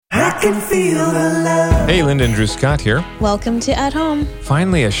can feel the love. Hey, Linda and Drew Scott here. Welcome to At Home.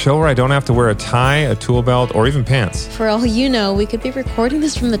 Finally, a show where I don't have to wear a tie, a tool belt, or even pants. For all you know, we could be recording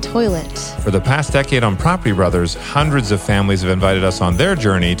this from the toilet. For the past decade on Property Brothers, hundreds of families have invited us on their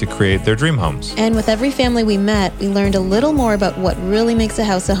journey to create their dream homes. And with every family we met, we learned a little more about what really makes a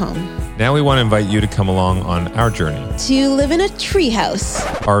house a home. Now we want to invite you to come along on our journey. To live in a treehouse,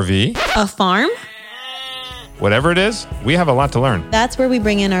 RV, a farm, whatever it is, we have a lot to learn. that's where we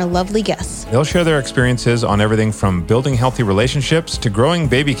bring in our lovely guests. They'll share their experiences on everything from building healthy relationships to growing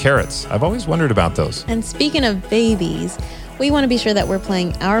baby carrots. I've always wondered about those. And speaking of babies, we want to be sure that we're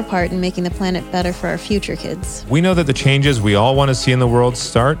playing our part in making the planet better for our future kids. We know that the changes we all want to see in the world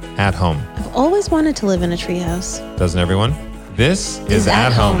start at home. I've always wanted to live in a treehouse. Doesn't everyone? This is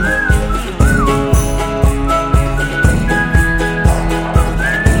At Home.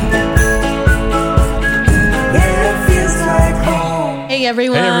 Hey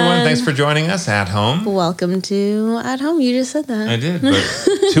everyone. Hey everyone, thanks for joining us at home. Welcome to At Home. You just said that. I did, but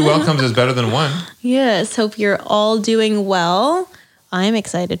two welcomes is better than one. Yes, hope you're all doing well. I'm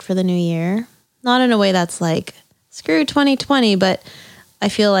excited for the new year. Not in a way that's like, screw 2020, but I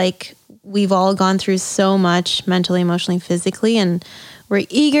feel like we've all gone through so much mentally, emotionally, physically, and we're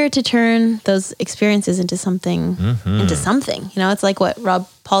eager to turn those experiences into something, You know, it's like what Rob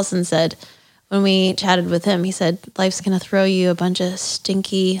Paulson said when we chatted with him. He said, life's going to throw you a bunch of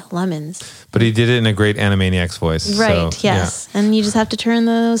stinky lemons. But he did it in a great Animaniacs voice. Right, so, yes. Yeah. And you just have to turn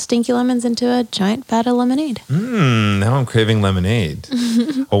those stinky lemons into a giant vat of lemonade. Now I'm craving lemonade.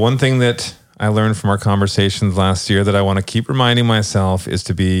 Well, one thing that I learned from our conversations last year that I want to keep reminding myself is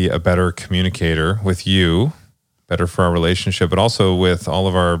to be a better communicator with you, better for our relationship, but also with all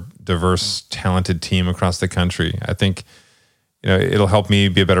of our diverse, talented team across the country. I think, you know, it'll help me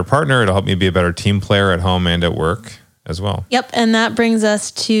be a better partner. It'll help me be a better team player at home and at work as well. Yep, and that brings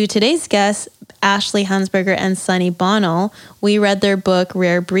us to today's guests, Ashley Hansberger and Sunny Bonnell. We read their book,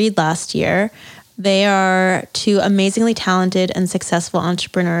 Rare Breed, last year. They are two amazingly talented and successful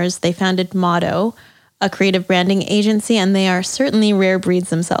entrepreneurs. They founded Motto, a creative branding agency, and they are certainly rare breeds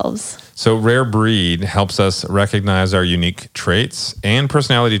themselves. So Rare Breed helps us recognize our unique traits and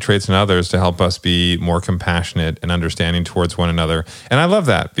personality traits in others to help us be more compassionate and understanding towards one another. And I love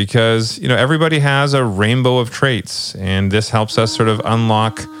that because, you know, everybody has a rainbow of traits, and this helps us sort of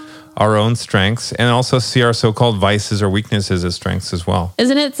unlock our own strengths and also see our so-called vices or weaknesses as strengths as well.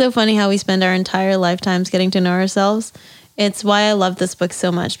 Isn't it so funny how we spend our entire lifetimes getting to know ourselves? It's why I love this book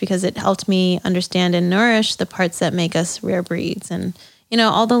so much, because it helped me understand and nourish the parts that make us rare breeds and, you know,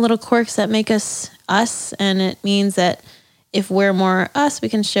 all the little quirks that make us us. And it means that if we're more us, we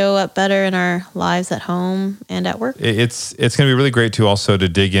can show up better in our lives at home and at work. It's going to be really great too also to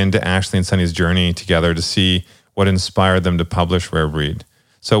dig into Ashley and Sunny's journey together to see what inspired them to publish Rare Breed.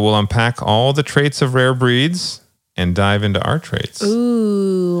 So we'll unpack all the traits of rare breeds and dive into our traits.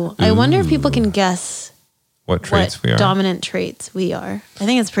 Ooh. I wonder if people can guess what traits we are. Dominant traits we are. I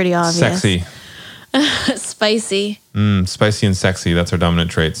think it's pretty obvious. Sexy. Spicy. Spicy and sexy. That's our dominant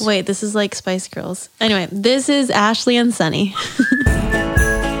traits. Wait, this is like Spice Girls. Anyway, this is Ashley and Sunny.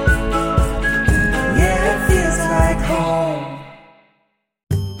 Yeah, it feels like home.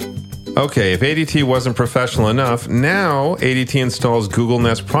 Okay, if ADT wasn't professional enough, now ADT installs Google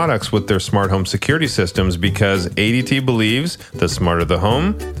Nest products with their smart home security systems because ADT believes the smarter the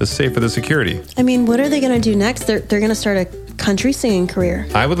home, the safer the security. I mean, what are they going to do next? They're going to start a country singing career.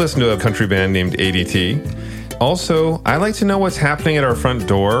 I would listen to a country band named ADT. Also, I like to know what's happening at our front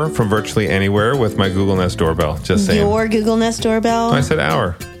door from virtually anywhere with my Google Nest doorbell. Just saying. Your Google Nest doorbell? I said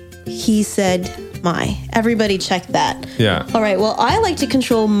our. He said my. Everybody check that. Yeah. All right, well, I like to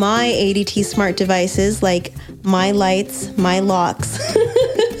control my ADT smart devices like my lights, my locks.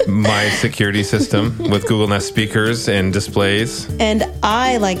 My security system with Google Nest speakers and displays. And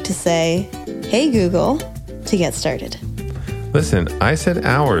I like to say, hey, Google, to get started. Listen, I said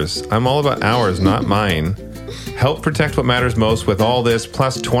ours. I'm all about ours, not mine. Help protect what matters most with all this,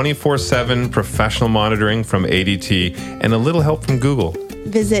 plus 24/7 professional monitoring from ADT and a little help from Google.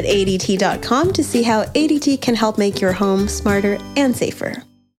 Visit ADT.com to see how ADT can help make your home smarter and safer.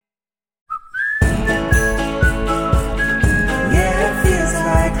 Yeah, it feels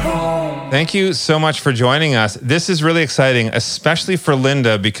like home. Thank you so much for joining us. This is really exciting, especially for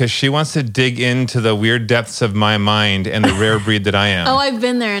Linda, because she wants to dig into the weird depths of my mind and the rare breed that I am. Oh, I've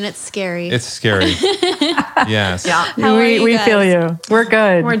been there and it's scary. It's scary. Yes. Yeah. How are you we guys? feel you. We're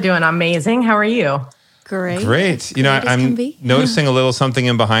good. We're doing amazing. How are you? Great. Great. You know, Great as can I'm be. noticing a little something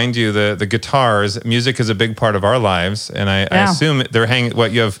in behind you, the guitars. Music is a big part of our lives. And I assume they're hanging,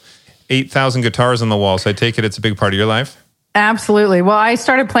 you have 8,000 guitars on the wall. So I take it it's a big part of your life? Absolutely. Well, I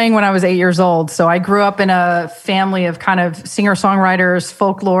started playing when I was 8 years old. So I grew up in a family of kind of singer-songwriters,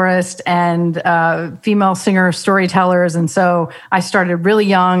 folklorists, and female singer storytellers. And so I started really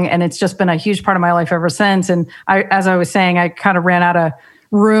young, and it's just been a huge part of my life ever since. And as I was saying, I kind of ran out of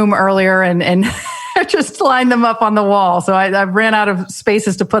room earlier and just lined them up on the wall. So I ran out of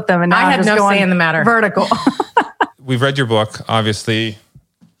spaces to put them. And now I I'm had just no going say in the matter. Vertical. We've read your book, obviously.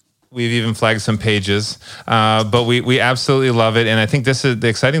 We've even flagged some pages, but we absolutely love it. And I think this is the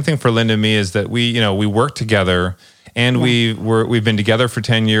exciting thing for Linda and me is that we work together, and we've been together for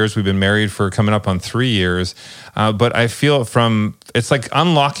 10 years. We've been married for coming up on 3 years. But I feel it's like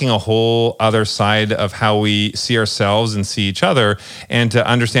unlocking a whole other side of how we see ourselves and see each other, and to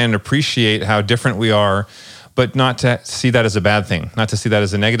understand and appreciate how different we are, but not to see that as a bad thing, not to see that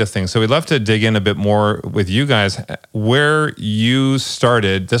as a negative thing. So we'd love to dig in a bit more with you guys, where you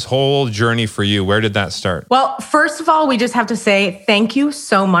started this whole journey for you. Where did that start? Well, first of all, we just have to say thank you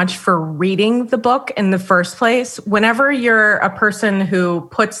so much for reading the book in the first place. Whenever you're a person who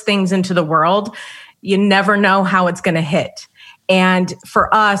puts things into the world, you never know how it's going to hit. And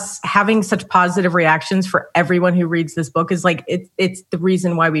for us, having such positive reactions for everyone who reads this book is like, it's the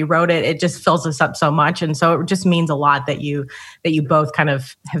reason why we wrote it. It just fills us up so much. And so it just means a lot that you both kind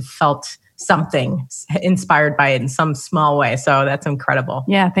of have felt something inspired by it in some small way. So that's incredible.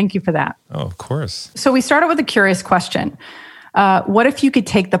 Yeah, thank you for that. Oh, of course. So we started with a curious question. What if you could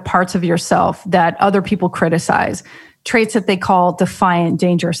take the parts of yourself that other people criticize, traits that they call defiant,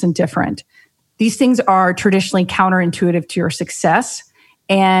 dangerous, and different? These things are traditionally counterintuitive to your success.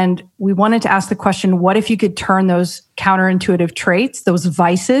 And we wanted to ask the question, what if you could turn those counterintuitive traits, those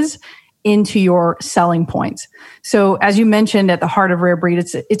vices, into your selling points? So as you mentioned, at the heart of Rare Breed,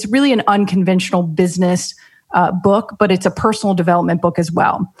 it's really an unconventional business book, but it's a personal development book as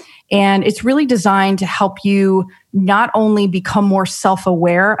well. And it's really designed to help you not only become more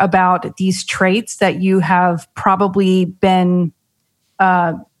self-aware about these traits that you have probably been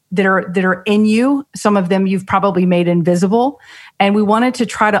that are in you. Some of them you've probably made invisible. And we wanted to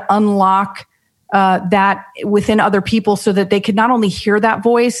try to unlock that within other people so that they could not only hear that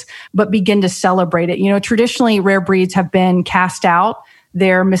voice, but begin to celebrate it. Traditionally, rare breeds have been cast out.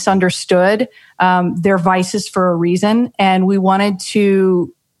 They're misunderstood. They're vices for a reason. And we wanted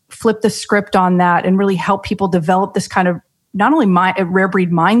to flip the script on that and really help people develop this kind of not only a rare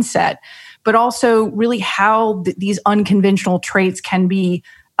breed mindset, but also really how these unconventional traits can be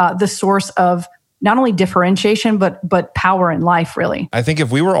the source of not only differentiation, but power in life, really. I think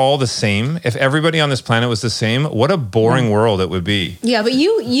if we were all the same, if everybody on this planet was the same, what a boring world it would be. Yeah, but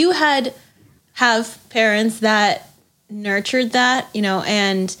you have parents that nurtured that,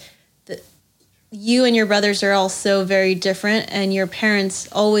 and you and your brothers are all so very different, and your parents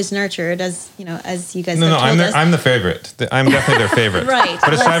always nurtured, as you guys have told us. I'm the favorite. I'm definitely their favorite. Right.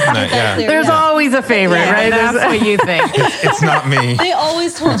 But aside from that, yeah. There's always a favorite, right? That's what you think. It's not me. They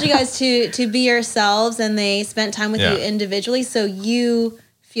always told you guys to be yourselves, and they spent time with Yeah. you individually. So you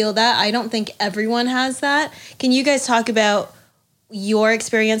feel that. I don't think everyone has that. Can you guys talk about your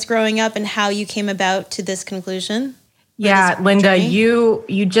experience growing up and how you came about to this conclusion? Yeah, this Linda, journey?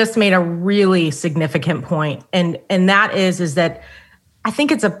 you just made a really significant point. And that is that I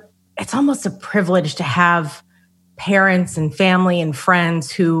think it's almost a privilege to have parents and family and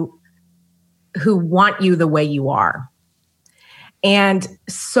friends who want you the way you are. And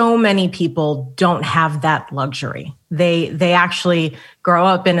so many people don't have that luxury. They actually grow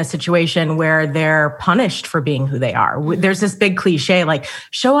up in a situation where they're punished for being who they are. There's this big cliche like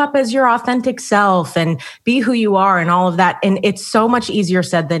show up as your authentic self and be who you are and all of that. And it's so much easier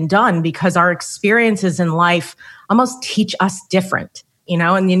said than done because our experiences in life almost teach us different,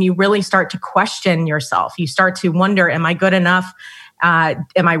 and then you really start to question yourself. You start to wonder, am I good enough? Am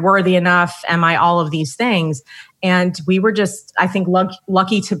I worthy enough? Am I all of these things? And we were just, I think,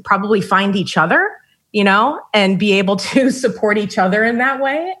 lucky to probably find each other, and be able to support each other in that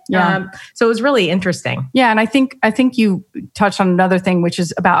way. Yeah. So it was really interesting. Yeah. And I think you touched on another thing, which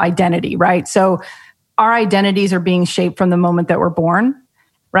is about identity, right? So our identities are being shaped from the moment that we're born,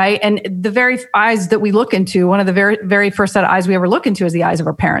 right? And the very eyes that we look into, one of the very, very first set of eyes we ever look into is the eyes of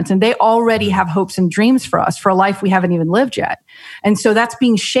our parents. And they already have hopes and dreams for us for a life we haven't even lived yet. And so that's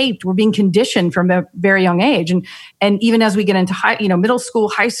being shaped. We're being conditioned from a very young age. And even as we get into middle school,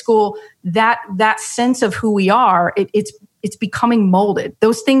 high school, that sense of who we are, it's it's becoming molded.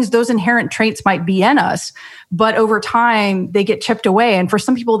 Those things, those inherent traits might be in us, but over time they get chipped away. And for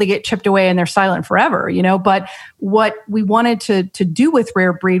some people, they get chipped away and they're silent forever, you know. But what we wanted to do with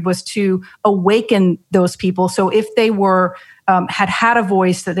Rare Breed was to awaken those people. So if they were had a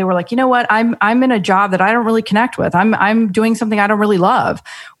voice that they were like, you know what, I'm in a job that I don't really connect with. I'm doing something I don't really love.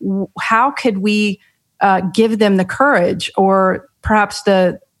 How could we give them the courage, or perhaps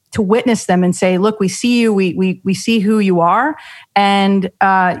to witness them and say, look, we see you, we see who you are, and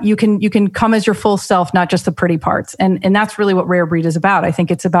you can come as your full self, not just the pretty parts. And that's really what Rare Breed is about. I think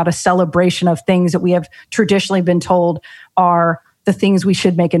it's about a celebration of things that we have traditionally been told are the things we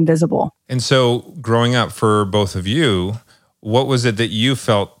should make invisible. And so growing up for both of you, what was it that you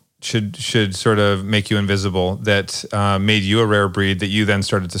felt should sort of make you invisible, that made you a rare breed that you then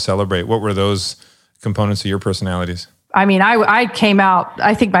started to celebrate? What were those components of your personalities? I mean, I came out,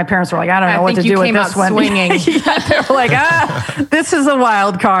 I think my parents were like, I don't know what to do with this one. Swinging. Yeah, they were like, this is a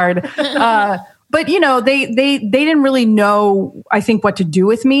wild card. But you know, they didn't really know, I think, what to do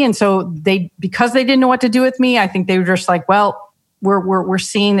with me. And so because they didn't know what to do with me, I think they were just like, well, we're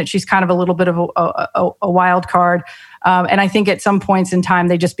seeing that she's kind of a little bit of a wild card. And I think at some points in time,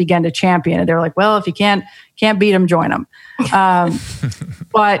 they just began to champion it. They were like, well, if you can't beat them, join them.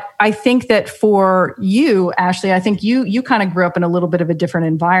 But I think that for you, Ashley, I think you kind of grew up in a little bit of a different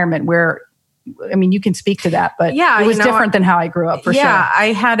environment where, I mean, you can speak to that, but it was different than how I grew up, for sure. Yeah,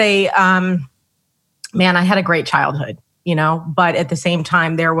 I had I had a great childhood, you know, but at the same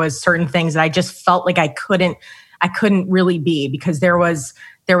time, there was certain things that I just felt like I couldn't really be, because there was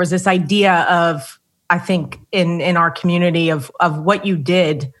this idea of, I think in our community of what you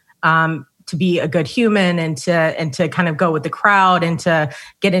did to be a good human and to kind of go with the crowd and to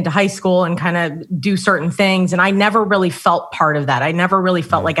get into high school and kind of do certain things. And I never really felt part of that. I never really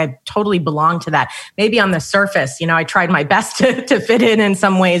felt like I totally belonged to that. Maybe on the surface, you know, I tried my best to fit in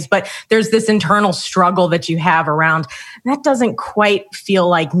some ways, but there's this internal struggle that you have around that doesn't quite feel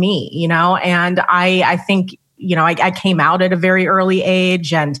like me, you know? And I think, you know, I came out at a very early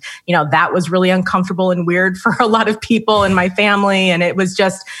age, and, you know, that was really uncomfortable and weird for a lot of people in my family. And it was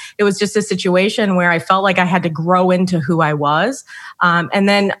just a situation where I felt like I had to grow into who I was. And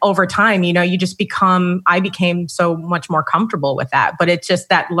then over time, you know, I became so much more comfortable with that. But it's just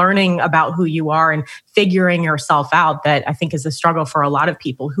that learning about who you are and figuring yourself out that I think is a struggle for a lot of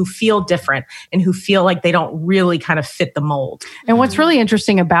people who feel different and who feel like they don't really kind of fit the mold. And what's really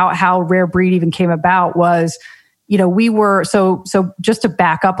interesting about how Rare Breed even came about was, you know, we were, so just to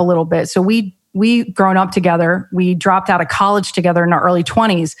back up a little bit. So we grown up together, we dropped out of college together in our early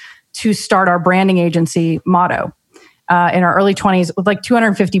 20s to start our branding agency, Motto. In our early 20s with like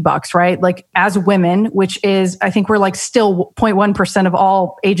 $250, right? Like as women, which is, I think we're like still 0.1% of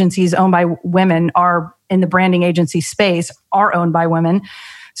all agencies owned by women are in the branding agency space are owned by women.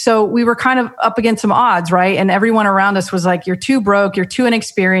 So we were kind of up against some odds, right? And everyone around us was like, you're too broke, you're too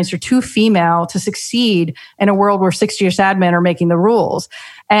inexperienced, you're too female to succeed in a world where 60-year sad men are making the rules.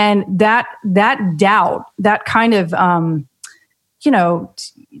 And that doubt, that kind of, you know,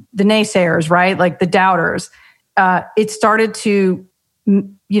 the naysayers, right? Like the doubters, it started to,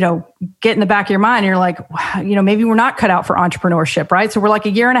 you know, get in the back of your mind. And you're like, wow, you know, maybe we're not cut out for entrepreneurship, right? So we're like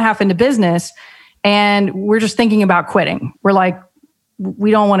a year and a half into business and we're just thinking about quitting. We're like, we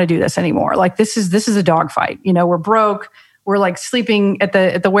don't want to do this anymore. Like this is a dogfight. You know, we're broke. We're like sleeping at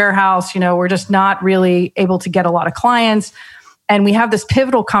the warehouse. You know, we're just not really able to get a lot of clients. And we have this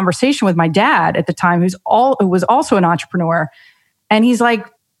pivotal conversation with my dad at the time, who was also an entrepreneur. And he's like,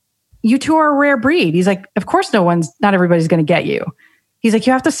 you two are a rare breed. He's like, of course, not everybody's going to get you. He's like,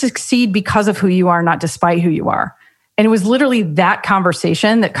 you have to succeed because of who you are, not despite who you are. And it was literally that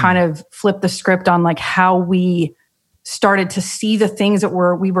conversation that kind of flipped the script on like how we started to see the things that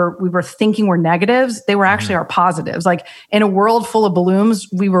we were thinking were negatives. They were actually our positives. Like in a world full of balloons,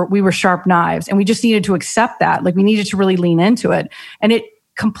 we were sharp knives, and we just needed to accept that. Like we needed to really lean into it. And it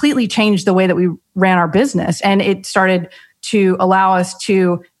completely changed the way that we ran our business. And it started to allow us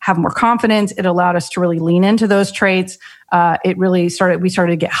to have more confidence. It allowed us to really lean into those traits. We started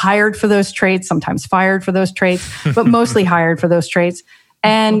to get hired for those traits, sometimes fired for those traits, but mostly hired for those traits.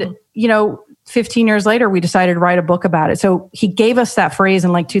 And, you know, 15 years later, we decided to write a book about it. So he gave us that phrase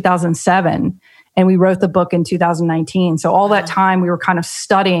in like 2007, and we wrote the book in 2019. So all that time we were kind of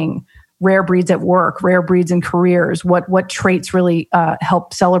studying rare breeds at work, rare breeds in careers, what traits really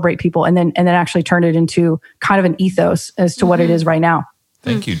help celebrate people, and then actually turned it into kind of an ethos as to what it is right now.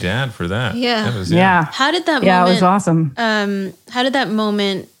 Thank you, Dad, for that. Yeah. That was, yeah. How did that moment? Yeah, it was awesome. How did that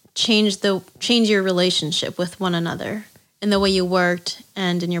moment change your relationship with one another in the way you worked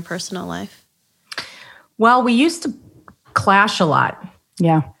and in your personal life? Well, we used to clash a lot.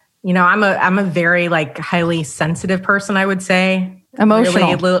 Yeah. You know, I'm a very like highly sensitive person, I would say.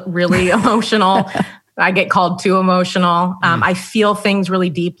 Emotional. Really emotional. I get called too emotional. I feel things really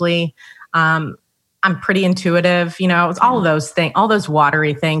deeply. I'm pretty intuitive, you know, it's all of those things, all those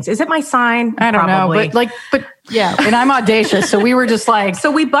watery things. Is it my sign? I don't Probably. know, but yeah, and I'm audacious. So we were just like, so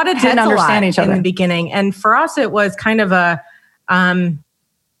we butted heads didn't understand each other in the beginning. And for us, it was kind of a,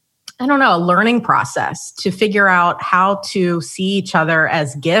 a learning process to figure out how to see each other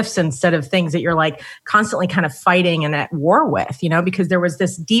as gifts instead of things that you're like constantly kind of fighting and at war with, you know, because there was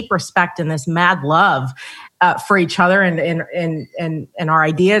this deep respect and this mad love for each other and our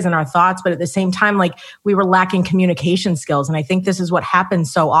ideas and our thoughts. But at the same time, like we were lacking communication skills. And I think this is what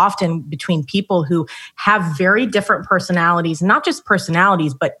happens so often between people who have very different personalities, not just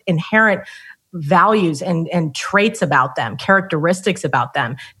personalities, but inherent values and traits about them, characteristics about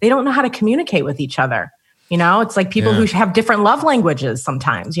them. They don't know how to communicate with each other. You know, it's like people who have different love languages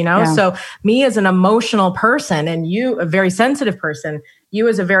sometimes, you know? Yeah. So me as an emotional person and you, a very sensitive person, you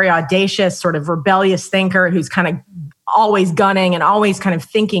as a very audacious, sort of rebellious thinker who's kind of always gunning and always kind of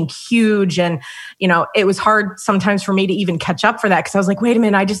thinking huge. And, you know, it was hard sometimes for me to even catch up for that because I was like, wait a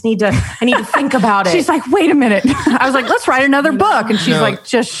minute, I need to think about it. She's like, wait a minute. I was like, let's write another book. And she's like,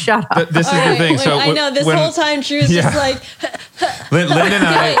 just shut up. This is the thing. So I know this whole time Drew's just like, Linda and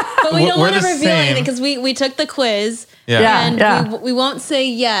I, but we don't want to reveal anything because we took the quiz. And we won't say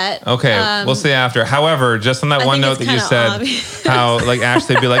yet. Okay, we'll say after. However, just on that one note that you said, how like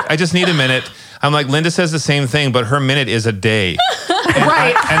Ashley'd be like, I just need a minute. I'm like, Linda says the same thing, but her minute is a day.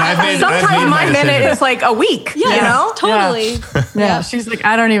 Right. Sometimes my minute is like a week, you know? Totally. Yeah. She's like,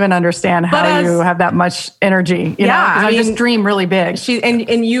 I don't even understand how you have that much energy. You know? I just dream really big.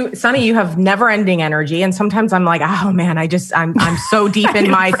 And you, Sunny, you have never ending energy. And sometimes I'm like, oh man, I'm so deep in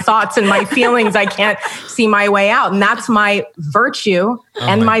my thoughts and my feelings. I can't see my way out. And that's my virtue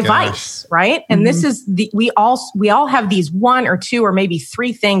and my vice. Right. And this is we all have these one or two or maybe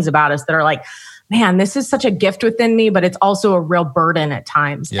three things about us that are like, man, this is such a gift within me, but it's also a real burden at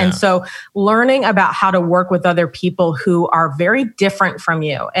times. Yeah. And so learning about how to work with other people who are very different from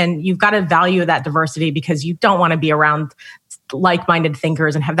you, and you've got to value that diversity because you don't want to be around like-minded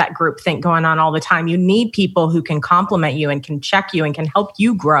thinkers and have that group think going on all the time. You need people who can complement you and can check you and can help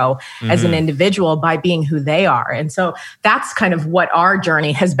you grow as an individual by being who they are. And so that's kind of what our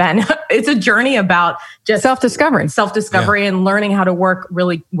journey has been. It's a journey about just self-discovery and learning how to work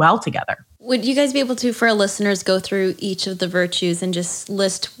really well together. Would you guys be able to, for our listeners, go through each of the virtues and just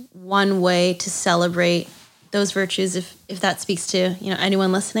list one way to celebrate those virtues if that speaks to, you know,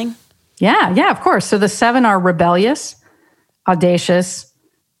 anyone listening? Yeah, of course. So the 7 are rebellious, audacious,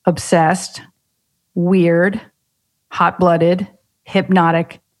 obsessed, weird, hot-blooded,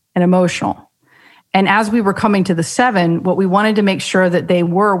 hypnotic, and emotional. And as we were coming to the 7, what we wanted to make sure that they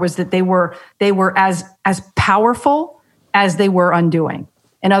were was that they were as powerful as they were undoing.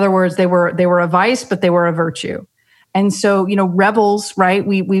 In other words, they were a vice, but they were a virtue. And so, you know, rebels, right?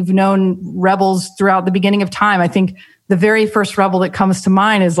 We've known rebels throughout the beginning of time. I think the very first rebel that comes to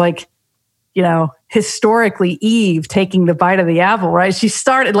mind is like, you know, historically Eve taking the bite of the apple, right? She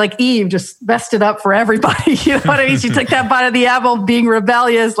started like Eve, just messed it up for everybody. You know what I mean? She took that bite of the apple, being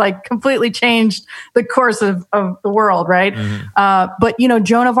rebellious, like completely changed the course of the world, right? But, you know,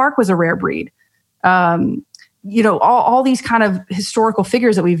 Joan of Arc was a rare breed. You know, all these kind of historical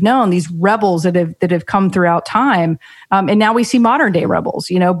figures that we've known, these rebels that have come throughout time. And now we see modern day rebels,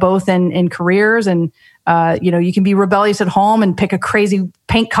 you know, both in careers and, you know, you can be rebellious at home and pick a crazy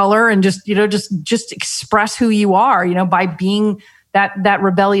paint color and just express who you are, you know, by being that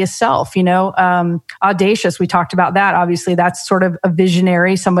rebellious self, you know. Audacious, we talked about that. Obviously, that's sort of a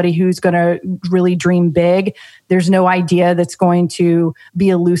visionary, somebody who's going to really dream big. There's no idea that's going to be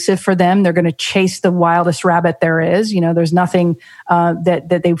elusive for them. They're going to chase the wildest rabbit there is. You know, there's nothing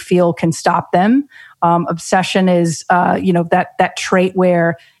that they feel can stop them. Obsession is, you know, that trait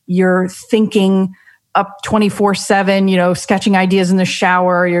where you're thinking up 24/7, you know, sketching ideas in the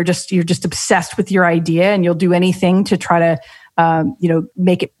shower. You're just obsessed with your idea, and you'll do anything to try to you know,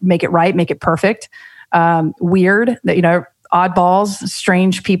 make it right, make it perfect. Weird, that, you know, oddballs,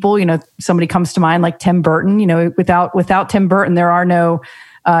 strange people. You know, somebody comes to mind like Tim Burton. You know, without Tim Burton, there are no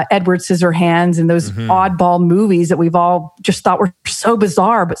Edward Scissorhands and those oddball movies that we've all just thought were so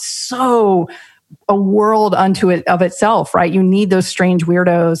bizarre, but so a world unto it of itself, right? You need those strange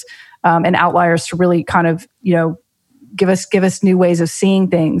weirdos and outliers to really kind of, you know, give us new ways of seeing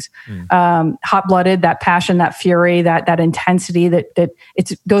things. Hot-blooded, that passion, that fury, that intensity, that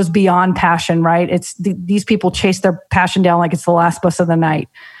it goes beyond passion, right? It's these people chase their passion down like it's the last bus of the night.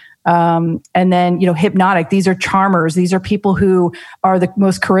 And then, hypnotic. These are charmers. These are people who are the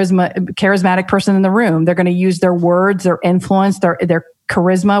most charismatic person in the room. They're going to use their words, their influence, their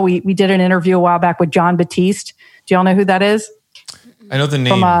charisma. We did an interview a while back with John Batiste. Do y'all know who that is? I know the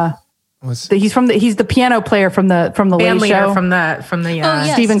name. He's the piano player from the Late Show, from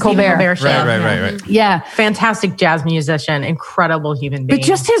the Stephen Colbert Show. Right. Yeah, fantastic jazz musician, incredible human being. But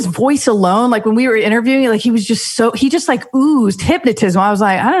just his voice alone, like when we were interviewing, like he just like oozed hypnotism. I was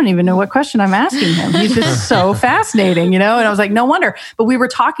like, I don't even know what question I'm asking him. He's just so fascinating, And I was like, no wonder. But we were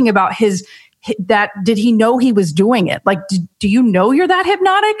talking about did he know he was doing it? Like, do you know you're that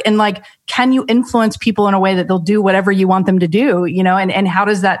hypnotic? And like, can you influence people in a way that they'll do whatever you want them to do? And how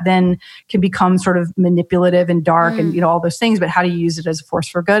does that then can become sort of manipulative and dark and, all those things, but how do you use it as a force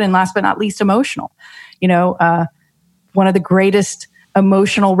for good? And last but not least, emotional, one of the greatest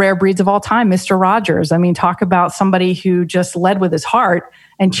emotional rare breeds of all time, Mr. Rogers. I mean, talk about somebody who just led with his heart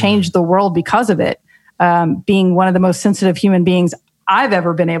and changed the world because of it. Being one of the most sensitive human beings I've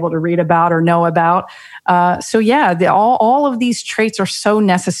ever been able to read about or know about. All of these traits are so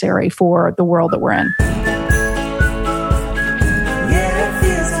necessary for the world that we're in. Yeah, it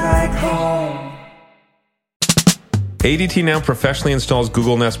feels like home. ADT now professionally installs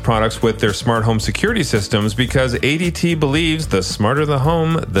Google Nest products with their smart home security systems because ADT believes the smarter the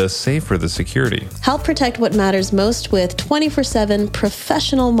home, the safer the security. Help protect what matters most with 24/7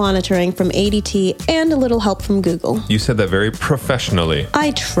 professional monitoring from ADT and a little help from Google. You said that very professionally.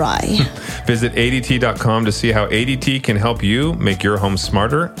 I try. Visit ADT.com to see how ADT can help you make your home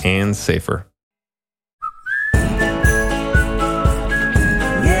smarter and safer.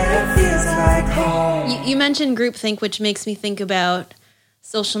 You mentioned groupthink, which makes me think about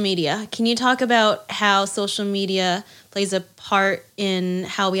social media. Can you talk about how social media plays a part in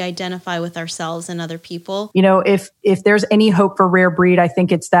how we identify with ourselves and other people? If there's any hope for Rare Breed, I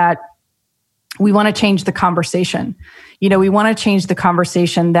think it's that we want to change the conversation. We want to change the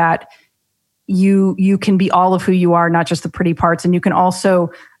conversation that you can be all of who you are, not just the pretty parts, and you can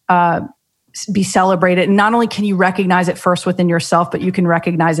also be celebrated. And not only can you recognize it first within yourself, but you can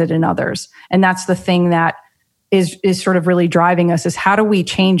recognize it in others. And that's the thing that is sort of really driving us, is how do we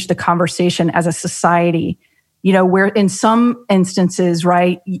change the conversation as a society? Where in some instances,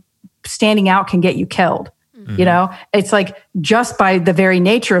 right, standing out can get you killed. It's like just by the very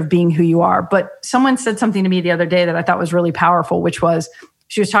nature of being who you are. But someone said something to me the other day that I thought was really powerful, which was,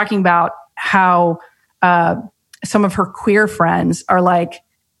 she was talking about how some of her queer friends are like,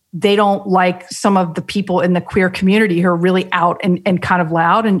 they don't like some of the people in the queer community who are really out and kind of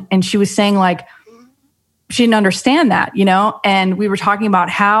loud. And she was saying like, she didn't understand that, and we were talking about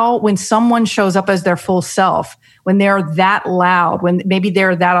how when someone shows up as their full self, when they're that loud, when maybe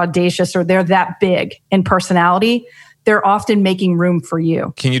they're that audacious or they're that big in personality, they're often making room for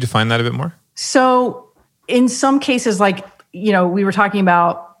you. Can you define that a bit more? So in some cases, like, we were talking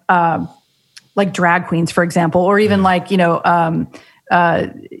about like drag queens, for example, or even like, in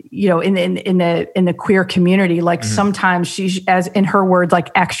the queer community, like sometimes she's, as in her words, like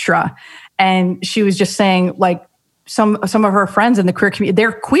extra. And she was just saying like some of her friends in the queer community,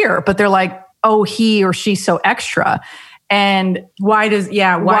 they're queer, but they're like, oh, he or she's so extra. And why do they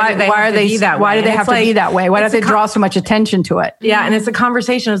have to be that way? Why do they have to be that way? Why do they draw so much attention to it? Yeah. And it's a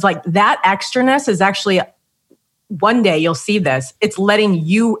conversation. It's like that extraness is actually, one day you'll see this. It's letting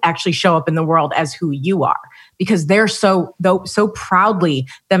you actually show up in the world as who you are, because they're so proudly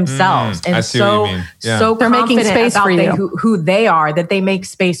themselves and so they're making space for you. Who they are, that they make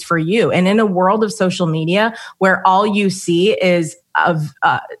space for you. And in a world of social media where all you see is of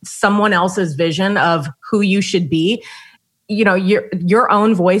someone else's vision of who you should be, your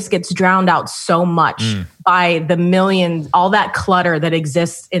own voice gets drowned out so much by the millions, all that clutter that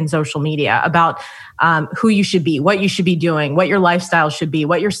exists in social media about who you should be, what you should be doing, what your lifestyle should be,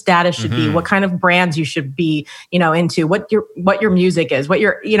 what your status should be, what kind of brands you should be, into, what your music is,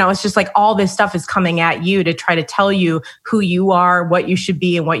 it's just like all this stuff is coming at you to try to tell you who you are, what you should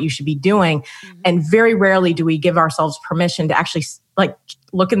be, and what you should be doing. And very rarely do we give ourselves permission to actually like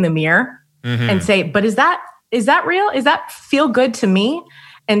look in the mirror and say, but is that real? Is that feel good to me?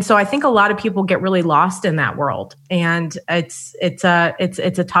 And so I think a lot of people get really lost in that world, and it's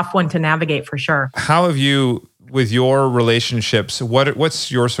a tough one to navigate for sure. How have you, with your relationships,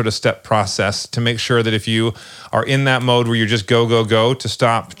 what's your sort of step process to make sure that if you are in that mode where you're just go, to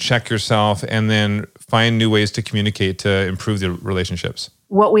stop, check yourself, and then find new ways to communicate to improve the relationships?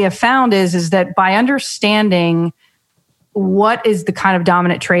 What we have found is that by understanding what is the kind of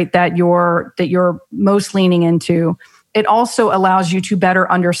dominant trait that you're most leaning into, it also allows you to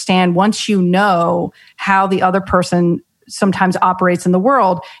better understand, once you know how the other person sometimes operates in the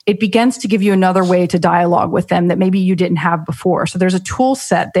world, it begins to give you another way to dialogue with them that maybe you didn't have before. So there's a tool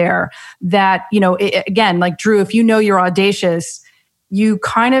set there that, again, like Drew, if you know you're audacious, you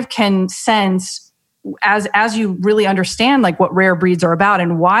kind of can sense as you really understand like what rare breeds are about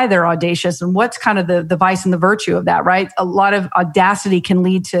and why they're audacious and what's kind of the vice and the virtue of that, right? A lot of audacity can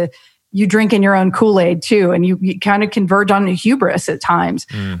lead to you drinking your own Kool-Aid too, and you kind of converge on hubris at times,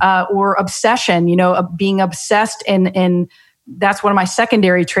 or obsession, being obsessed and that's one of my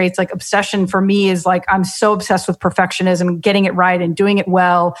secondary traits. Like obsession for me is like, I'm so obsessed with perfectionism and getting it right and doing it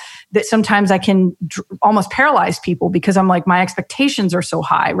well that sometimes I can almost paralyze people because I'm like, my expectations are so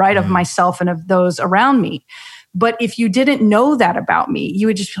high, right? Of myself and of those around me. But if you didn't know that about me, you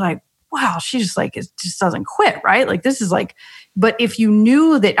would just be like, wow, she just like, it just doesn't quit, right? Like this is like, but if you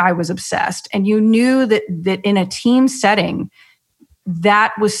knew that I was obsessed and you knew that in a team setting,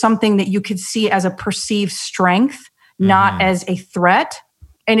 that was something that you could see as a perceived strength, not as a threat.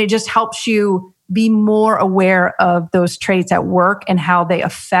 And it just helps you be more aware of those traits at work and how they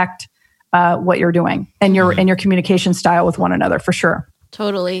affect what you're doing and your communication style with one another, for sure.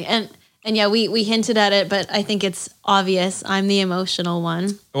 Totally. And yeah, we hinted at it, but I think it's obvious. I'm the emotional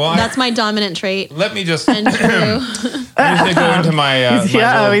one. Well, that's my dominant trait. Let me just, and Drew. I'm just going to go into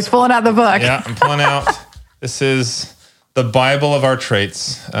my he's pulling out the book. Yeah, I'm pulling out. This is the Bible of our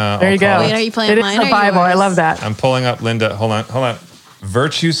traits. There you go. Wait, are you playing mine? It is the Bible. I love that. I'm pulling up Linda. Hold on.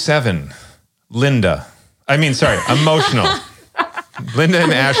 Virtue 7. Linda. Emotional. Linda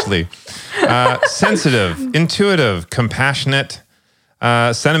and Ashley. Sensitive, intuitive, compassionate,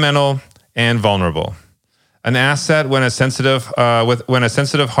 sentimental, and vulnerable. An asset when a sensitive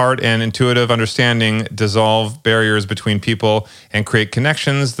heart and intuitive understanding dissolve barriers between people and create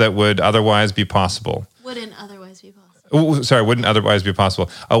connections that would otherwise be possible. Wouldn't otherwise be possible.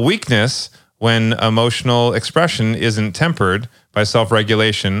 A weakness when emotional expression isn't tempered by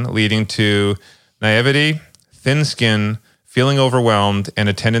self-regulation, leading to naivety, thin skin, feeling overwhelmed, and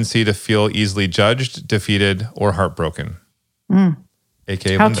a tendency to feel easily judged, defeated, or heartbroken.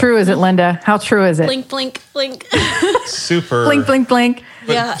 AKA How Linda. true is it, Linda? How true is it? Blink, blink, blink. Super. Blink, blink, blink.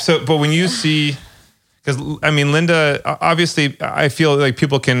 But when you see, because Linda, obviously, I feel like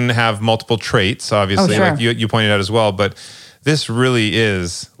people can have multiple traits, obviously, sure. like you pointed out as well, but this really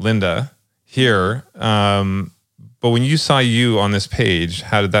is Linda here. But when you saw you on this page,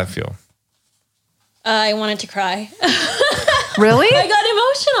 how did that feel? I wanted to cry. Really? I got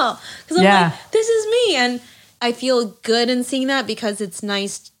emotional because I'm like, this is me. And I feel good in seeing that because it's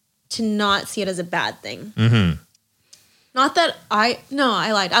nice to not see it as a bad thing. Mm-hmm. Not that I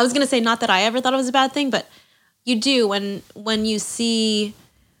lied. I was going to say not that I ever thought it was a bad thing, but you do when you see,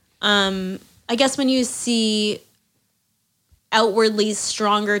 I guess when you see outwardly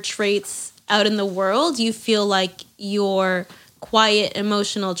stronger traits out in the world, you feel like your quiet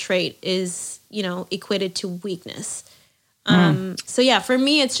emotional trait is, equated to weakness. So yeah, for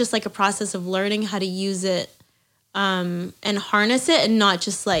me, it's just like a process of learning how to use it and harness it and not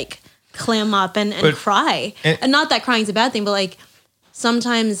just like clam up and cry. And not that crying's a bad thing, but like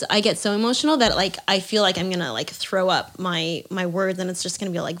sometimes I get so emotional that like I feel like I'm gonna like throw up my words and it's just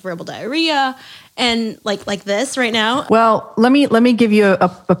gonna be like verbal diarrhea and like this right now. Well, let me give you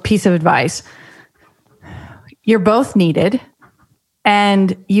a piece of advice. You're both needed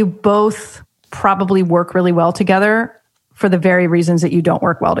and you both probably work really well together for the very reasons that you don't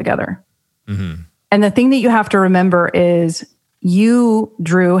work well together. Mm-hmm. And the thing that you have to remember is you,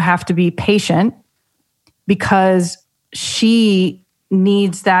 Drew, have to be patient because she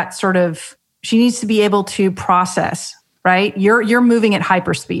needs to be able to process, right? You're moving at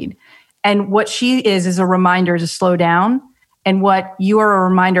hyperspeed. And what she is a reminder to slow down. And what you are a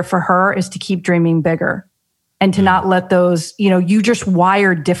reminder for her is to keep dreaming bigger and to not let those, you just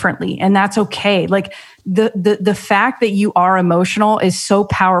wired differently. And that's okay. Like the fact that you are emotional is so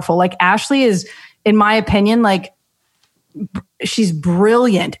powerful. Like Ashley is, in my opinion, like she's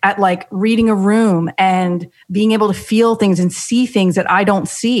brilliant at like reading a room and being able to feel things and see things that I don't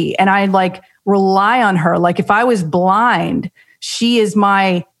see. And I like rely on her. Like if I was blind, she is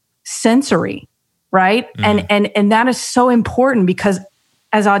my sensory, right? Mm. And that is so important because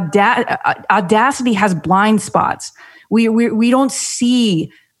as audacity has blind spots. We don't see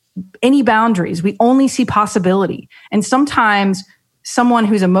any boundaries. We only see possibility. And sometimes someone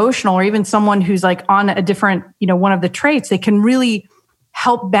who's emotional or even someone who's like on a different, one of the traits, they can really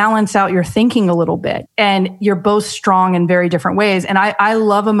help balance out your thinking a little bit. And you're both strong in very different ways. And I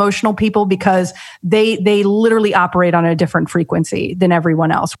love emotional people because they literally operate on a different frequency than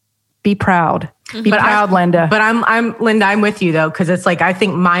everyone else. Be proud. Be proud, Linda. But I'm Linda, I'm with you though, because it's like I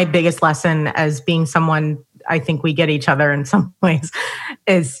think my biggest lesson as being someone I think we get each other in some ways,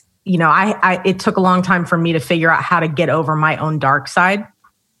 is, you know, it took a long time for me to figure out how to get over my own dark side,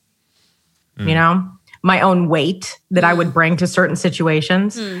 you know, my own weight that I would bring to certain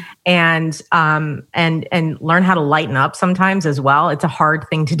situations, and learn how to lighten up sometimes as well. It's a hard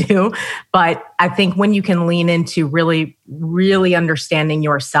thing to do, but I think when you can lean into really, really understanding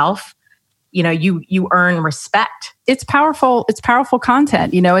yourself, you know, you earn respect. It's powerful. It's powerful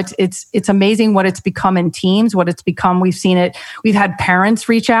content. You know, it's amazing what it's become in teams, what it's become. We've seen it. We've had parents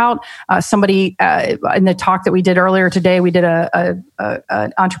reach out. Somebody in the talk that we did earlier today, we did an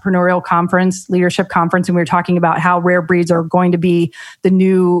entrepreneurial conference, leadership conference, and we were talking about how rare breeds are going to be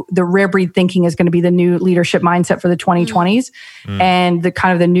the rare breed thinking is going to be the new leadership mindset for the 2020s, and the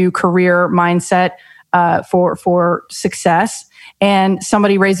kind of the new career mindset for success. And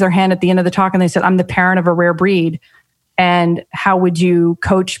somebody raised their hand at the end of the talk and they said, I'm the parent of a rare breed. And how would you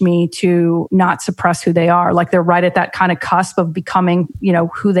coach me to not suppress who they are? Like they're right at that kind of cusp of becoming, you know,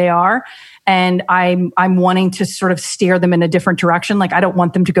 who they are. And I'm wanting to sort of steer them in a different direction. Like I don't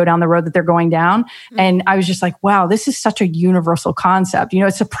want them to go down the road that they're going down. And I was just like, wow, this is such a universal concept. You know,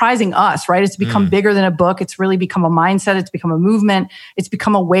 it's surprising us, right? It's become bigger than a book. It's really become a mindset. It's become a movement. It's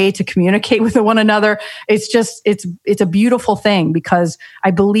become a way to communicate with one another. It's just, it's a beautiful thing, because I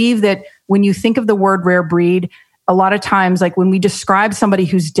believe that when you think of the word rare breed, a lot of times, like when we describe somebody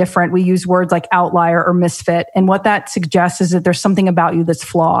who's different, we use words like outlier or misfit. And what that suggests is that there's something about you that's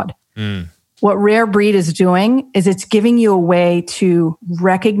flawed. What rare breed is doing is it's giving you a way to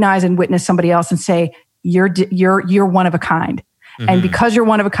recognize and witness somebody else and say, you're one of a kind. And because you're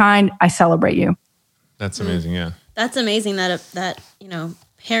one of a kind, I celebrate you. That's amazing. Yeah. That's amazing that you know,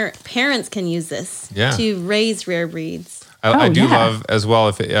 parents can use this to raise rare breeds. I do love as well,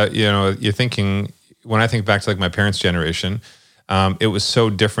 if you know, you're thinking, when I think back to like my parents' generation, it was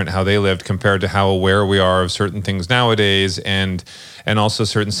so different how they lived compared to how aware we are of certain things nowadays, and also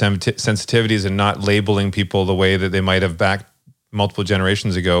certain sensitivities, and not labeling people the way that they might have back multiple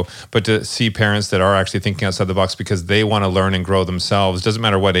generations ago. But to see parents that are actually thinking outside the box because they want to learn and grow themselves, doesn't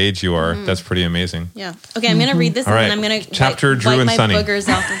matter what age you are. That's pretty amazing. Yeah. Okay, I'm going to read this, All and right. then I'm going to Chapter Drew and my Sunny. boogers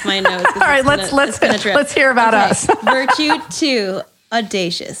off of my nose. All right, let's hear about us. Virtue 2.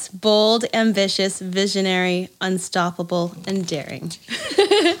 Audacious, bold, ambitious, visionary, unstoppable, and daring.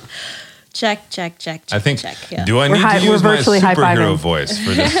 Check. I think, check. Yeah. do I need to use my virtually superhero high-fiving. voice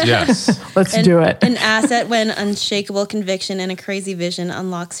for this? Yes. Let's do it. An asset when unshakable conviction and a crazy vision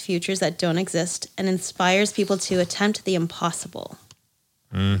unlocks futures that don't exist and inspires people to attempt the impossible.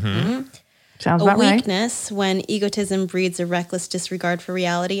 Sounds A about right. weakness when egotism breeds a reckless disregard for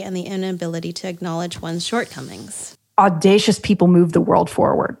reality and the inability to acknowledge one's shortcomings. Audacious people move the world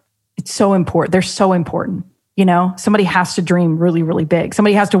forward. It's so important. They're so important. You know, somebody has to dream really, really big.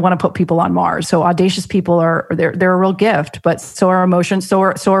 Somebody has to want to put people on Mars. So audacious people they're a real gift, but so are emotions. So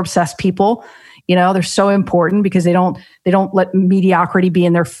are obsessed people. You know, they're so important because they don't let mediocrity be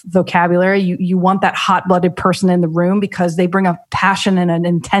in their vocabulary. You want that hot-blooded person in the room because they bring a passion and an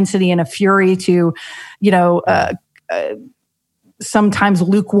intensity and a fury to, you know, sometimes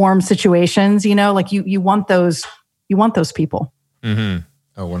lukewarm situations. You know, like you want those. You want those people. Oh,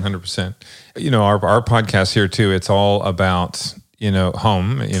 100%. You know, our podcast here too, it's all about, you know,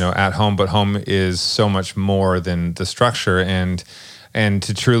 home, you know, at home, but home is so much more than the structure. And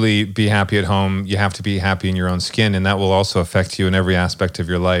to truly be happy at home, you have to be happy in your own skin, and that will also affect you in every aspect of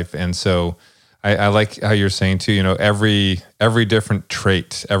your life. And so I like how you're saying too, you know, every different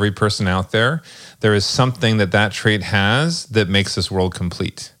trait, every person out there is something that trait has that makes this world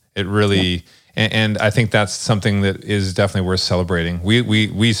complete. It really, and I think that's something that is definitely worth celebrating.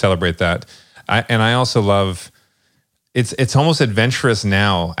 We celebrate that. I also love, it's almost adventurous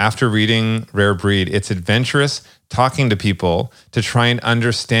now. After reading Rare Breed, it's adventurous talking to people to try and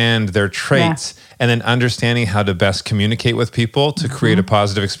understand their traits, and then understanding how to best communicate with people to create a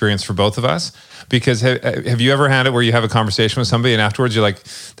positive experience for both of us. Because have you ever had it where you have a conversation with somebody and afterwards you're like,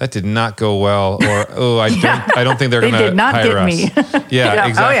 that did not go well, or I don't think they're going to hire us. They did not get me. Yeah,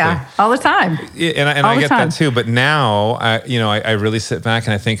 exactly. Oh yeah, all the time. And I get that too. But now, I really sit back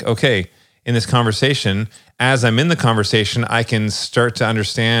and I think, okay, in this conversation, as I'm in the conversation, I can start to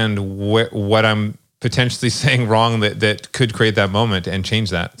understand what I'm potentially saying wrong that could create that moment and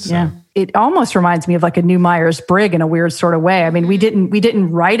change that. So. Yeah. It almost reminds me of like a new Myers-Briggs in a weird sort of way. I mean, we didn't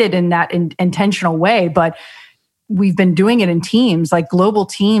write it in that intentional way, but we've been doing it in teams, like global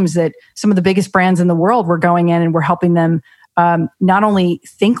teams that some of the biggest brands in the world were going in and we're helping them not only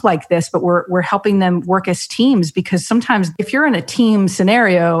think like this, but we're helping them work as teams, because sometimes if you're in a team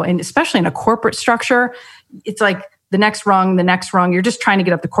scenario, and especially in a corporate structure, it's like the next rung, you're just trying to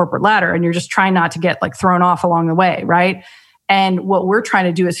get up the corporate ladder and you're just trying not to get like thrown off along the way, right? And what we're trying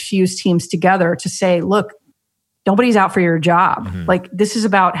to do is fuse teams together to say, look, nobody's out for your job. Like this is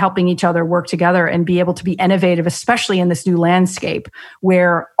about helping each other work together and be able to be innovative, especially in this new landscape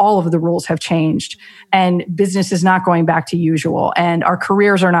where all of the rules have changed and business is not going back to usual and our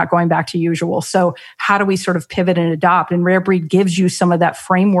careers are not going back to usual. So how do we sort of pivot and adopt? And Rare Breed gives you some of that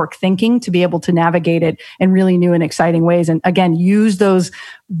framework thinking to be able to navigate it in really new and exciting ways. And again, use those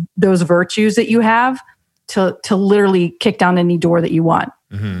virtues that you have to literally kick down any door that you want.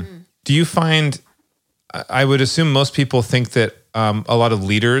 Do you find, I would assume most people think that a lot of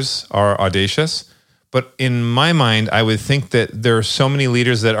leaders are audacious, but in my mind, I would think that there are so many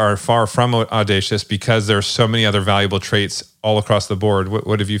leaders that are far from audacious because there are so many other valuable traits all across the board.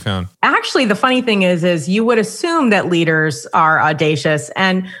 What have you found? Actually, the funny thing is you would assume that leaders are audacious,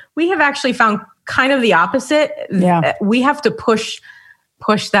 and we have actually found kind of the opposite. Yeah. We have to push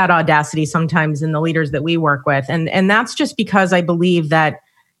that audacity sometimes in the leaders that we work with, and that's just because I believe that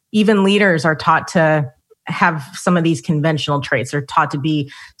even leaders are taught to have some of these conventional traits. They're taught to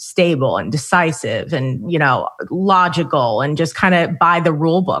be stable and decisive and, logical and just kind of by the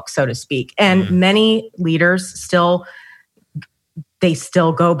rule book, so to speak. And many leaders still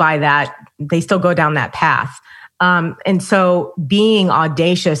go by that. They still go down that path. And so being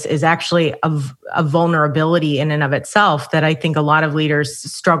audacious is actually a vulnerability in and of itself that I think a lot of leaders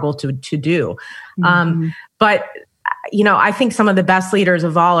struggle to do. But, I think some of the best leaders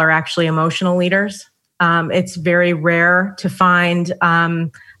of all are actually emotional leaders. It's very rare to find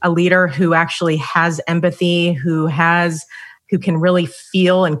a leader who actually has empathy, who can really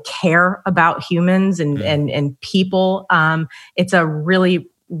feel and care about humans and people. It's a really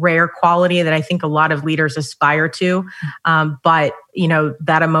rare quality that I think a lot of leaders aspire to. But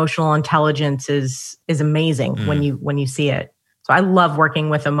that emotional intelligence is amazing when you see it. So I love working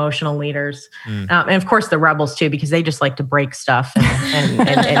with emotional leaders. And of course the rebels too, because they just like to break stuff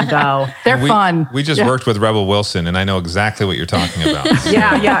and go. They're fun. We just worked with Rebel Wilson and I know exactly what you're talking about.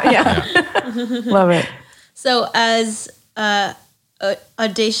 Yeah. Love it. So as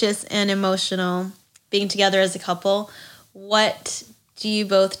audacious and emotional, being together as a couple, what do you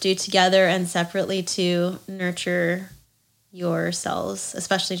both do together and separately to nurture yourselves,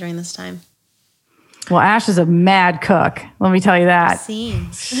 especially during this time? Well, Ash is a mad cook. Let me tell you that.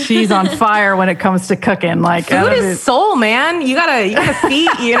 She's on fire when it comes to cooking. Like food is soul, man. You gotta feed.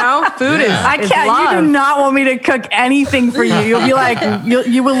 Food is. I can't. Love. You do not want me to cook anything for you. You'll be like,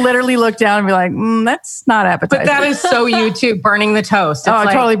 you will literally look down and be like, that's not appetizing. But that is so you too. Burning the toast.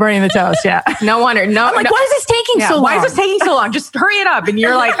 It's totally burning the toast. Yeah. No wonder. No. I'm like, why is this taking so long? Why is this taking so long? Just hurry it up. And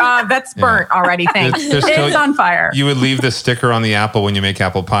you're like, that's burnt already. Thanks. It's on fire. You would leave the sticker on the apple when you make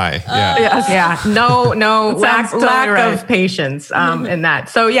apple pie. Yeah. Yes. Yeah. No lack right. of patience in that.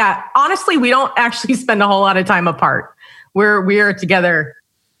 So yeah, honestly, we don't actually spend a whole lot of time apart. We are together.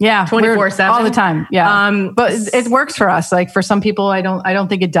 Yeah, 24/7 all the time. Yeah, but it works for us. Like for some people, I don't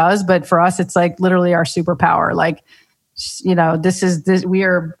think it does, but for us, it's like literally our superpower. Like,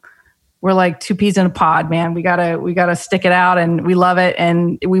 we're like two peas in a pod, man. We gotta stick it out, and we love it,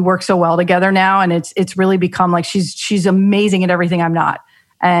 and we work so well together now, and it's really become like she's amazing at everything I'm not.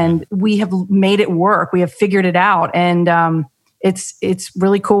 And we have made it work. We have figured it out. And it's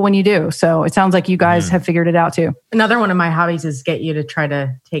really cool when you do. So it sounds like you guys have figured it out too. Another one of my hobbies is get you to try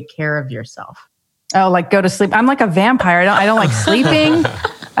to take care of yourself. Oh, like go to sleep. I'm like a vampire. I don't like sleeping.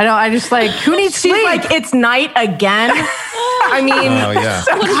 I just like, who needs sleep? She's like, it's night again. I mean, God.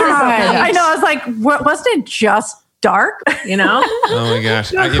 I know. I was like, wasn't it just dark? Oh my gosh.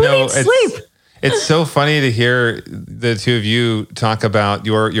 Who needs sleep? It's so funny to hear the two of you talk about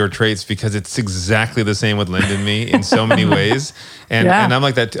your traits because it's exactly the same with Linda and me in so many ways. And I'm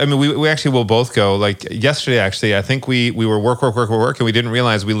like that. I mean, we actually will both go. Like yesterday, actually, I think we were work, and we didn't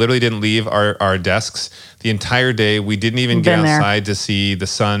realize we literally didn't leave our desks the entire day. We didn't even get outside to see the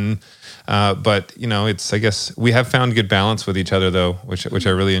sun. But I guess we have found good balance with each other though, which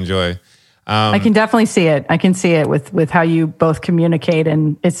I really enjoy. I can definitely see it. I can see it with how you both communicate,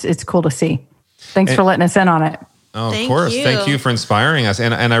 and it's cool to see. Thanks for letting us in on it. Oh, of course. Thank you for inspiring us.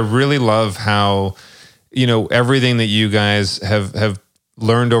 And I really love how, everything that you guys have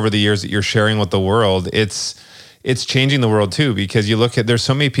learned over the years that you're sharing with the world, it's changing the world too, because you look at, there's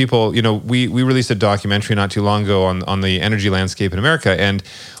so many people, we released a documentary not too long ago on the energy landscape in America. And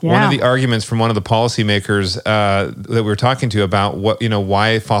one of the arguments from one of the policymakers that we were talking to about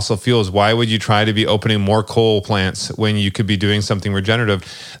why fossil fuels, why would you try to be opening more coal plants when you could be doing something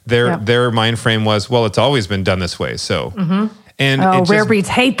regenerative? Their mind frame was, well, it's always been done this way. So, And rare breeds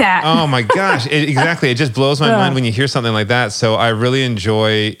hate that. Oh my gosh. Exactly. It just blows my mind when you hear something like that. So I really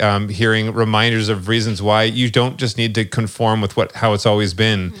enjoy hearing reminders of reasons why you don't just need to conform with how it's always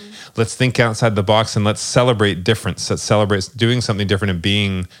been. Let's think outside the box and let's celebrate difference. Let's celebrate doing something different and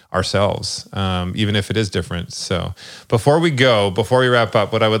being ourselves, even if it is different. So before we wrap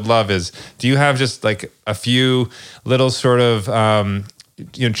up, what I would love is, do you have just like a few little sort of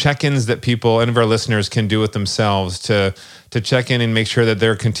check-ins that people, any of our listeners, can do with themselves to check in and make sure that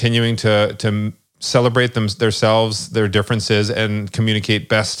they're continuing to celebrate themselves, their differences, and communicate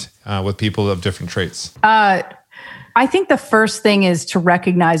best with people of different traits? I think the first thing is to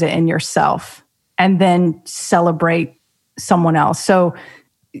recognize it in yourself and then celebrate someone else. So,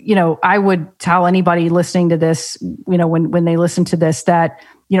 I would tell anybody listening to this, when they listen to this, that,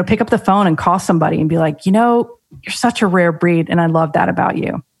 pick up the phone and call somebody and be like, you're such a rare breed and I love that about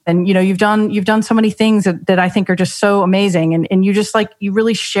you. And, you've done so many things that I think are just so amazing. And you just you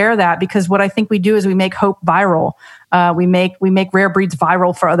really share that, because what I think we do is we make hope viral. We make rare breeds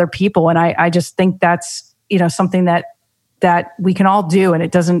viral for other people. And I just think that's, something that we can all do. And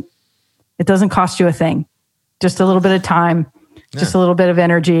it doesn't cost you a thing, just a little bit of time, just a little bit of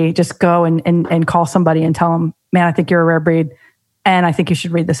energy. Just go and call somebody and tell them, man, I think you're a rare breed. And I think you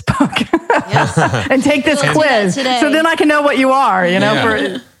should read this book and take this quiz. So then I can know what you are,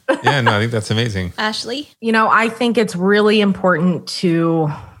 Yeah, no, I think that's amazing. Ashley? I think it's really important to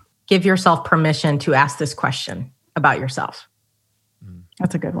give yourself permission to ask this question about yourself.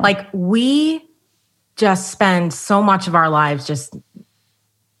 That's a good one. We just spend so much of our lives just,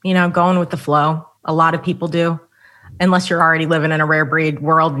 going with the flow. A lot of people do, unless you're already living in a rare breed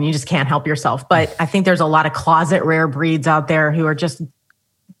world and you just can't help yourself. But I think there's a lot of closet rare breeds out there who are just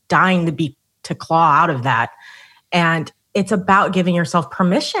dying to claw out of that. And it's about giving yourself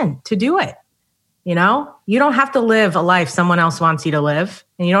permission to do it. You don't have to live a life someone else wants you to live,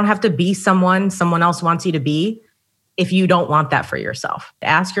 and you don't have to be someone else wants you to be if you don't want that for yourself.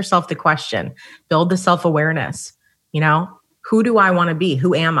 Ask yourself the question, build the self-awareness. Who do I want to be?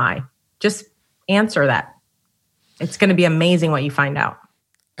 Who am I? Just answer that. It's going to be amazing what you find out.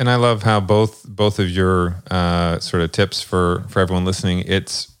 And I love how both of your sort of tips for everyone listening,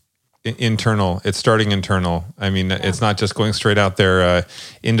 it's internal. It's starting internal. I mean, It's not just going straight out there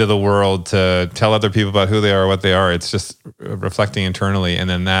into the world to tell other people about who they are, what they are. It's just reflecting internally. And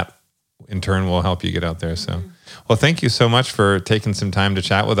then that in turn will help you get out there. So, well, thank you so much for taking some time to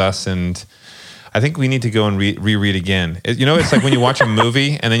chat with us. And I think we need to go and reread again. It's like when you watch a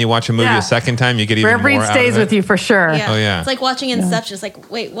movie and then you watch a movie a second time, you get even rare more breed out stays of it. with you for sure. Yeah. Oh, yeah. It's like watching Inception. It's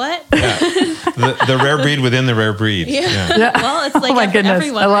like, wait, what? Yeah. The rare breed within the rare breed. Yeah. Well, it's like Oh my goodness.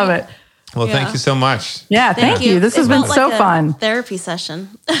 everyone. I love right? it. Well, thank you so much. Yeah, thank you. This has been felt so like a fun. Therapy session.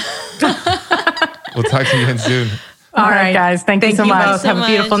 We'll talk to you again soon. All right, guys. Thank you so much. Both. Have a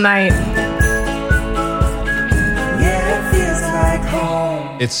beautiful night. Yeah, it feels like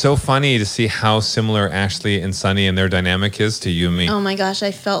home. It's so funny to see how similar Ashley and Sunny and their dynamic is to you and me. Oh my gosh,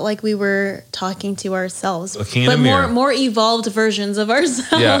 I felt like we were talking to ourselves. Looking in but a mirror. more evolved versions of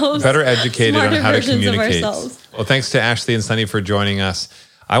ourselves. Yeah, better educated on Smarter how to versions of communicate. ourselves. Well, thanks to Ashley and Sunny for joining us.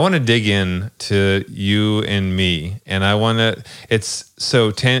 I want to dig in to you and me, and I want to. It's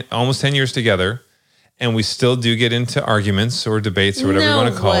almost 10 years together, and we still do get into arguments or debates or whatever you No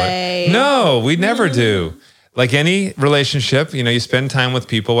want to call way. it. No, we never do. Like any relationship, you spend time with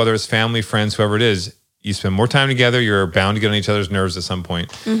people, whether it's family, friends, whoever it is. You spend more time together. You're bound to get on each other's nerves at some point.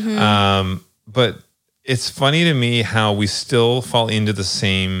 But it's funny to me how we still fall into the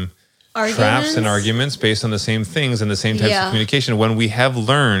same traps and arguments based on the same things and the same types of communication when we have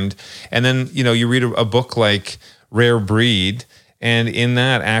learned. And then, you read a book like Rare Breed, and in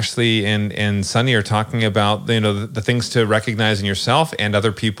that, Ashley and Sunny are talking about, the things to recognize in yourself and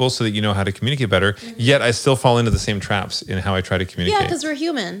other people so that you know how to communicate better. Yet I still fall into the same traps in how I try to communicate. Yeah, because we're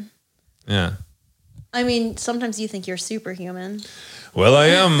human. Yeah. I mean, sometimes you think you're superhuman. Well, I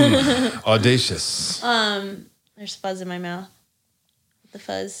am audacious. There's fuzz in my mouth. The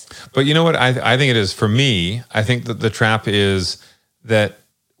fuzz. But you know what? I think it is for me. I think that the trap is that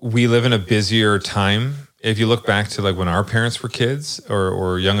we live in a busier time. If you look back to like when our parents were kids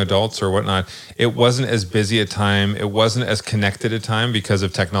or young adults or whatnot, it wasn't as busy a time. It wasn't as connected a time because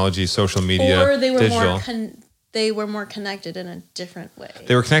of technology, social media, Or they were digital. they were more connected in a different way.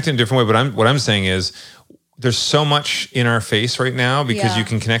 They were connected in a different way. But what I'm saying is there's so much in our face right now because you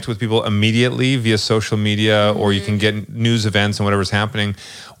can connect with people immediately via social media or you can get news events and whatever's happening.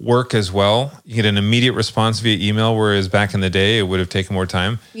 Work as well. You get an immediate response via email, whereas back in the day, it would have taken more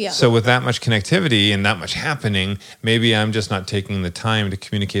time. Yeah. So with that much connectivity and that much happening, maybe I'm just not taking the time to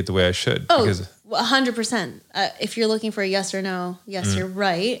communicate the way I should. 100%. If you're looking for a yes or no, yes, you're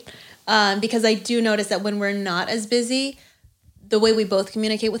right. Because I do notice that when we're not as busy, the way we both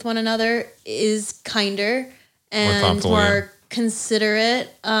communicate with one another is kinder and thoughtful, more considerate,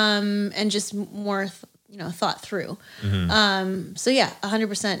 and just more, thought through. So yeah,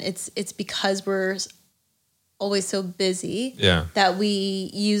 100%. It's because we're always so busy that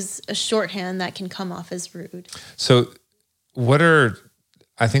we use a shorthand that can come off as rude. So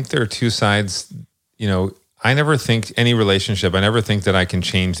I think there are two sides, I never think any relationship, I never think that I can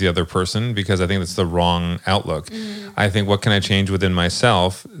change the other person because I think that's the wrong outlook. I think, what can I change within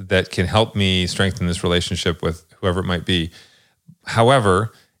myself that can help me strengthen this relationship with whoever it might be?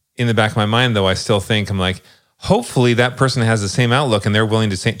 However, in the back of my mind, though, I still think, I'm like, hopefully that person has the same outlook and they're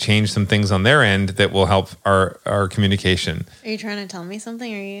willing to change some things on their end that will help our communication. Are you trying to tell me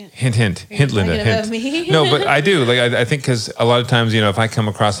something? Are you Hint, talking Linda, about hint. me? No, but I do. Like, I think because a lot of times, if I come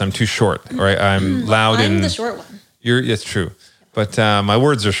across I'm too short, right? I'm loud I'm and the short one. It's true. But my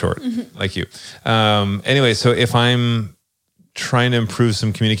words are short, like you. Anyway, so if I'm trying to improve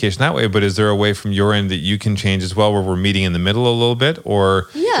some communication that way, but is there a way from your end that you can change as well where we're meeting in the middle a little bit? Or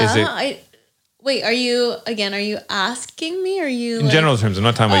is it... Wait, are you asking me? Or are you in general terms? I'm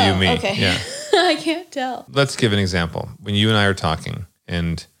not talking about you, me. Okay. Yeah. I can't tell. Let's give an example. When you and I are talking,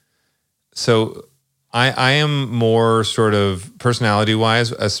 and so I am more sort of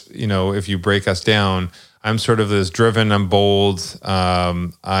personality-wise, if you break us down, I'm sort of this driven, I'm bold.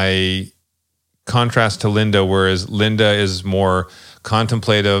 I contrast to Linda, whereas Linda is more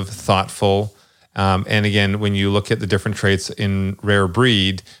contemplative, thoughtful. And again, when you look at the different traits in Rare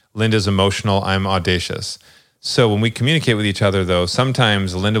Breed, Linda's emotional, I'm audacious. So when we communicate with each other, though,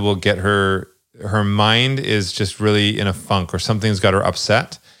 sometimes Linda will get her mind is just really in a funk or something's got her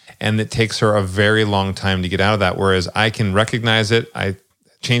upset. And it takes her a very long time to get out of that. Whereas I can recognize it, I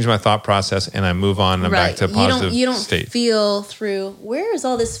change my thought process, and I move on and I'm back to a positive you don't state. Feel through, where is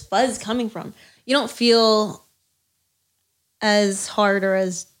all this fuzz coming from? You don't feel as hard or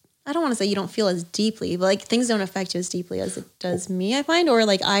as, I don't want to say you don't feel as deeply, but like things don't affect you as deeply as it does me, I find, or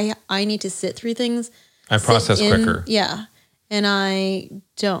like I need to sit through things. I process quicker. Yeah. And I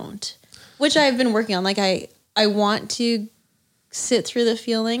don't, which I've been working on. Like I want to sit through the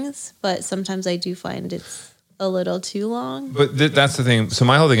feelings, but sometimes I do find it's a little too long. But that's the thing. So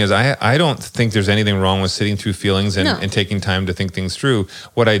my whole thing is I don't think there's anything wrong with sitting through feelings and taking time to think things through.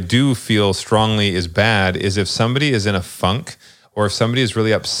 What I do feel strongly is bad is if somebody is in a funk or if somebody is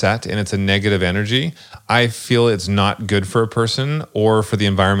really upset and it's a negative energy, I feel it's not good for a person or for the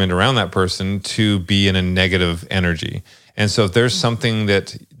environment around that person to be in a negative energy. And so if there's something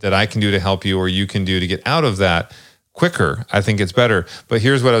that I can do to help you or you can do to get out of that quicker, I think it's better. But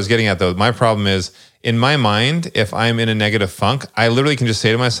here's what I was getting at, though. My problem is, in my mind, if I'm in a negative funk, I literally can just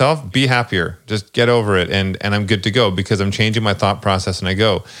say to myself, be happier, just get over it, and I'm good to go because I'm changing my thought process and I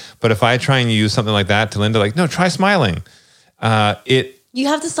go. But if I try and use something like that to Linda, like, no, try smiling. You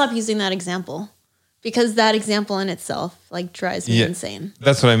have to stop using that example because that example in itself like drives me insane.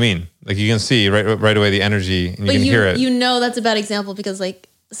 That's what I mean. Like you can see right away the energy and you can hear it. You know that's a bad example because like,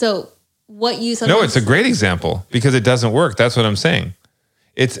 so what you sometimes... No, it's a great example because it doesn't work. That's what I'm saying.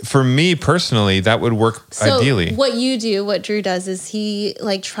 It's for me personally, that would work ideally. What Drew does is he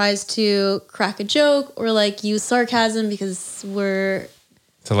like tries to crack a joke or like use sarcasm because we're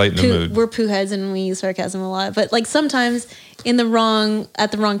to lighten the mood. We're poo heads and we use sarcasm a lot. But like sometimes at the wrong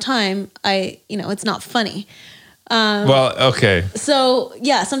time, it's not funny. Well, okay. So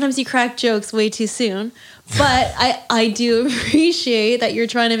yeah, sometimes you crack jokes way too soon. But I do appreciate that you're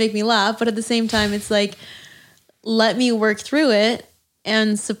trying to make me laugh. But at the same time, it's like, let me work through it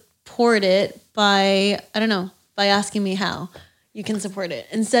and support it by asking me how you can support it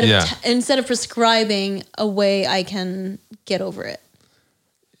instead of prescribing a way I can get over it.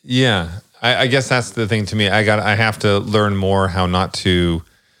 Yeah. I guess that's the thing to me. I have to learn more how not to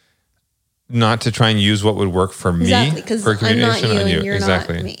try and use what would work for me for communication I'm not you on and you're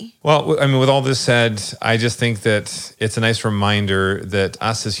exactly. not me. Well, I mean, with all this said, I just think that it's a nice reminder that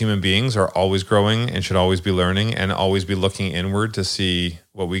us as human beings are always growing and should always be learning and always be looking inward to see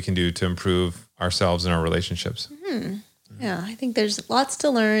what we can do to improve ourselves and our relationships. Mm-hmm. Yeah, I think there's lots to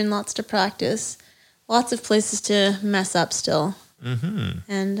learn, lots to practice, lots of places to mess up still. Mm-hmm.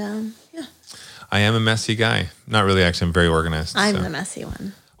 And yeah. I am a messy guy. Not really, actually. I'm very organized. I'm the messy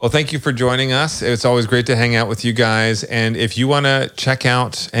one. Well, thank you for joining us. It's always great to hang out with you guys. And if you want to check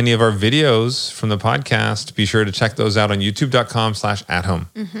out any of our videos from the podcast, be sure to check those out on youtube.com/athome.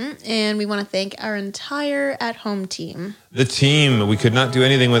 Mm-hmm. And we want to thank our entire At Home team. The team. We could not do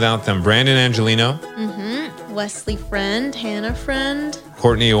anything without them. Brandon Angelino. Mm-hmm. Wesley Friend, Hannah Friend,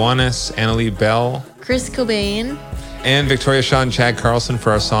 Courtney Ioannis, Annalie Bell, Chris Cobain, and Victoria Shaw and Chad Carlson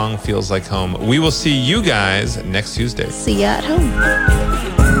for our song Feels Like Home. We will see you guys next Tuesday. see ya at home.